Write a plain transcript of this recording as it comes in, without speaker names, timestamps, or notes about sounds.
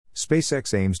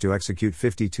SpaceX aims to execute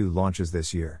 52 launches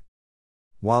this year.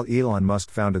 While Elon Musk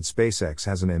founded SpaceX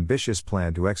has an ambitious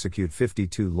plan to execute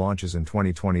 52 launches in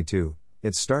 2022,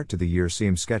 its start to the year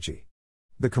seems sketchy.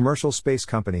 The commercial space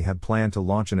company had planned to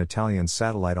launch an Italian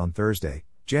satellite on Thursday,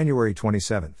 January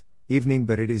 27, evening,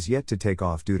 but it is yet to take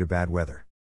off due to bad weather.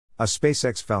 A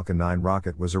SpaceX Falcon 9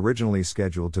 rocket was originally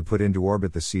scheduled to put into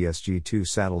orbit the CSG-2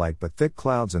 satellite, but thick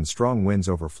clouds and strong winds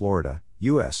over Florida,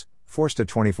 U.S., forced a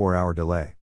 24-hour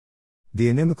delay. The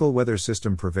inimical weather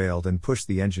system prevailed and pushed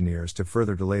the engineers to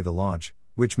further delay the launch,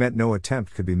 which meant no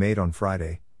attempt could be made on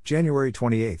Friday, January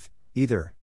 28,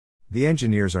 either. The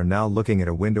engineers are now looking at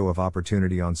a window of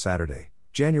opportunity on Saturday,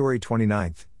 January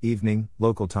 29, evening,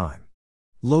 local time.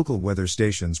 Local weather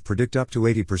stations predict up to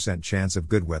 80% chance of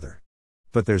good weather.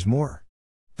 But there's more.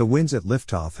 The winds at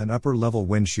liftoff and upper-level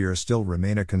wind shear still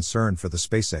remain a concern for the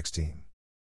SpaceX team.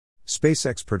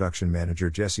 SpaceX production manager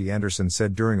Jesse Anderson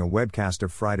said during a webcast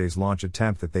of Friday's launch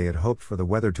attempt that they had hoped for the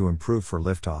weather to improve for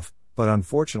liftoff, but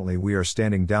unfortunately we are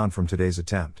standing down from today's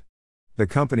attempt. The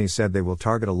company said they will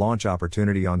target a launch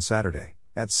opportunity on Saturday,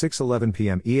 at 6:11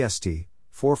 p.m. EST,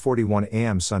 4:41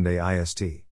 a.m. Sunday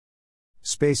IST.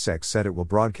 SpaceX said it will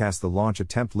broadcast the launch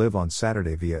attempt live on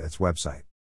Saturday via its website.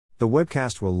 The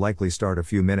webcast will likely start a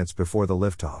few minutes before the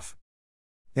liftoff.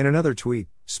 In another tweet,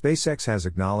 SpaceX has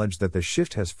acknowledged that the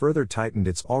shift has further tightened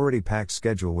its already packed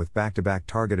schedule with back-to-back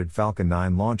targeted Falcon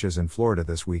 9 launches in Florida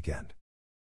this weekend.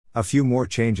 A few more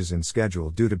changes in schedule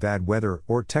due to bad weather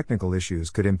or technical issues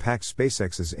could impact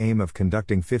SpaceX's aim of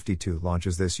conducting 52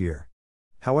 launches this year.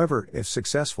 However, if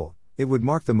successful, it would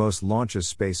mark the most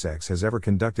launches SpaceX has ever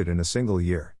conducted in a single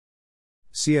year.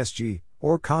 CSG,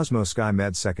 or Cosmo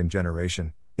SkyMed's second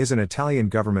generation, is an Italian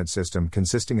government system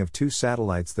consisting of two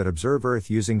satellites that observe Earth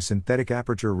using synthetic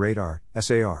aperture radar,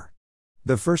 SAR.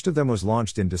 The first of them was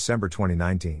launched in December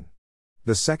 2019.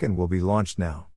 The second will be launched now.